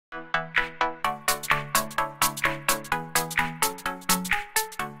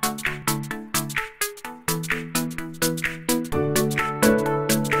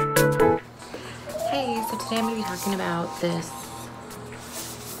Today I'm going to be talking about this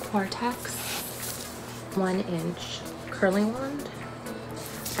Cortez 1-inch curling wand.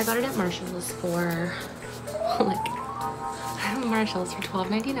 I got it at Marshall's for Marshall's for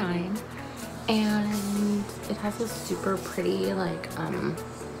 $12.99, and it has this super pretty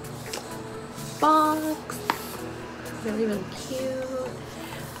box, really cute.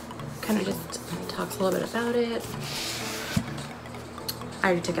 Kind of just talks a little bit about it. I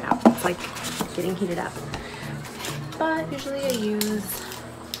already took it out. It's like getting heated up. But usually I use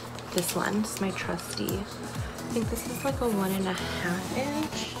this one. It's my trusty. I think this is like a 1.5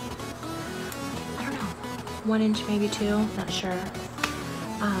 inch. I don't know. 1 inch, maybe 2. Not sure.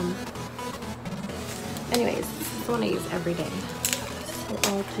 Anyways, this is the one I use every day. So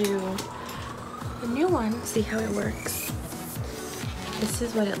I'll do the new one, see how it works. This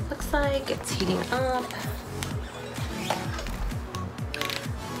is what it looks like. It's heating up.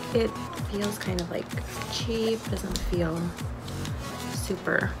 It feels kind of like cheap, doesn't feel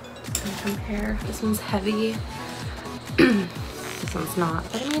super. Compare. This one's heavy. This one's not.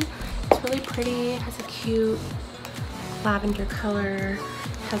 But I mean, it's really pretty. It has a cute lavender color.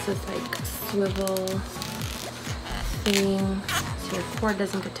 It has this like swivel thing so your cord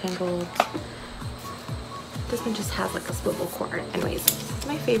doesn't get tangled. This one just has like a swivel cord. Anyways, this is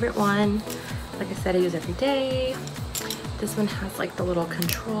my favorite one. Like I said, I use every day. This one has like the little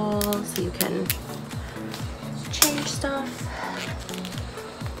control so you can change stuff.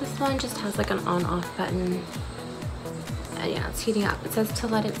 This one just has like an on-off button. And yeah, it's heating up. It says to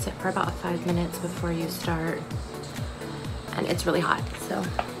let it sit for about 5 minutes before you start. And it's really hot, so.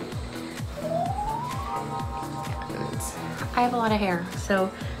 And I have a lot of hair, so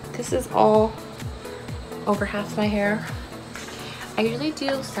this is all over half my hair. I usually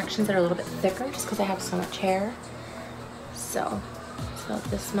do sections that are a little bit thicker just because I have so much hair. So it's about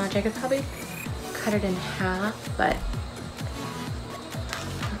this much. I could probably cut it in half, but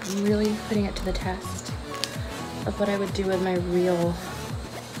I'm really putting it to the test of what I would do with my real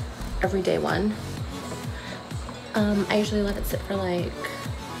everyday one. I usually let it sit for like,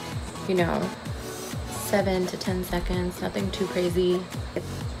 7 to 10 seconds, nothing too crazy.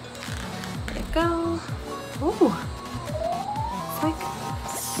 Let it go. Ooh, it's like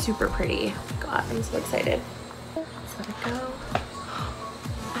super pretty. Oh my God, I'm so excited. Let it go.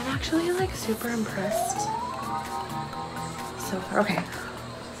 I'm actually like super impressed so far. Okay,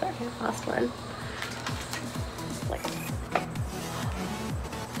 sorry, last one.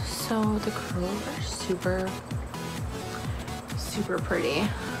 So the curls are super pretty.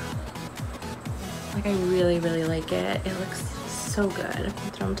 Like I really like it. It looks so good. I'm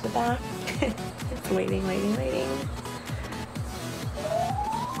gonna throw them to the back. It's waiting.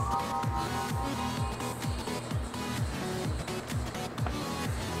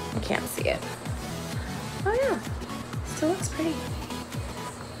 I can't see it. Oh yeah, still looks pretty.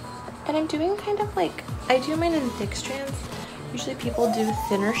 And I'm doing kind of like, I do mine in thick strands. Usually people do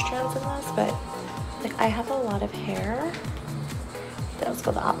thinner strands in this, but like I have a lot of hair. Let's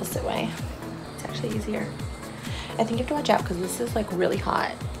go the opposite way. It's actually easier. I think you have to watch out because this is like really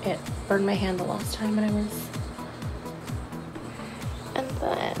hot. It burned my hand the last time when I was. And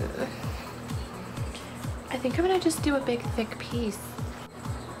then I think I'm gonna just do a big thick piece.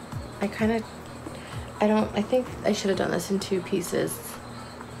 I think I should have done this in 2 pieces.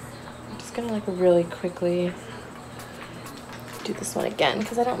 I'm just gonna like really quickly do this one again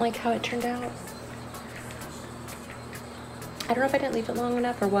because I don't like how it turned out. I don't know if I didn't leave it long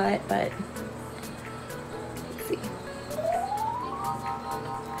enough or what, but let's see.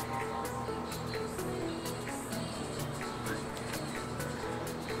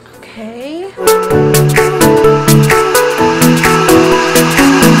 Okay.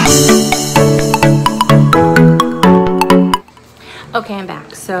 Okay, I'm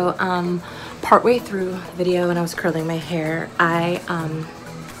back. So, partway through the video when I was curling my hair, I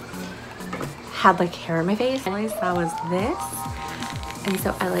had like hair in my face. I realized that was this, and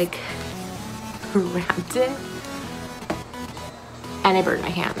so I like grabbed it and I burned my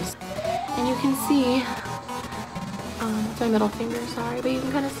hands. And you can see, it's my middle finger, sorry, but you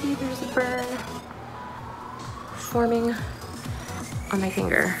can kind of see there's a burn forming on my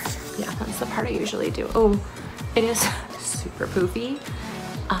finger. Yeah, that's the part I usually do. Oh, it is super poofy.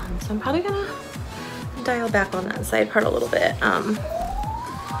 So I'm probably gonna dial back on that side part a little bit. Let's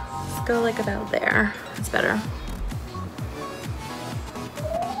go like about there. It's better.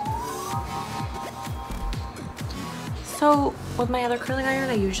 So with my other curling iron,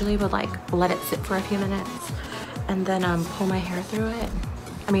 I usually would like let it sit for a few minutes and then pull my hair through it.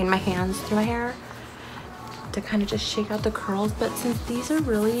 I mean my hands through my hair. to kind of just shake out the curls, but since these are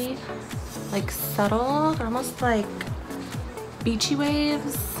really like subtle, they're almost like beachy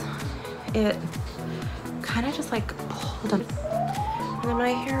waves, it kind of just like pulled them. And then my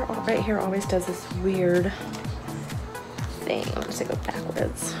hair right here always does this weird thing. I'm just gonna go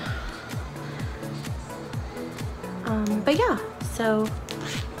backwards. But yeah, so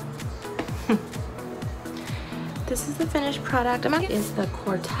this is the finished product. Is the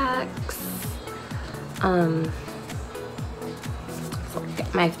Cortez. So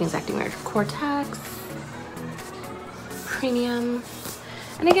my thing's acting weird. Cortez Premium.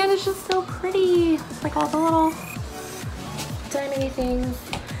 And again, it's just so pretty. It's like all the little diamond-y things.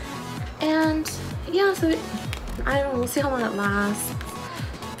 And yeah, so I don't know, we'll see how long it lasts.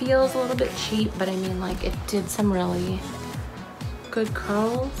 Feels a little bit cheap, but I mean, like, it did some really good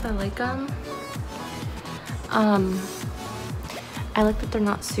curls. I like them. I like that they're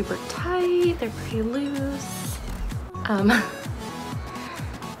not super tight. They're pretty loose.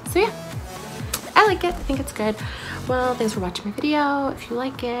 So yeah, I like it. I think it's good. Well, thanks for watching my video. If you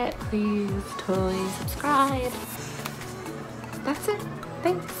like it, please totally subscribe. That's it.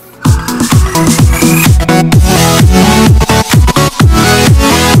 Thanks.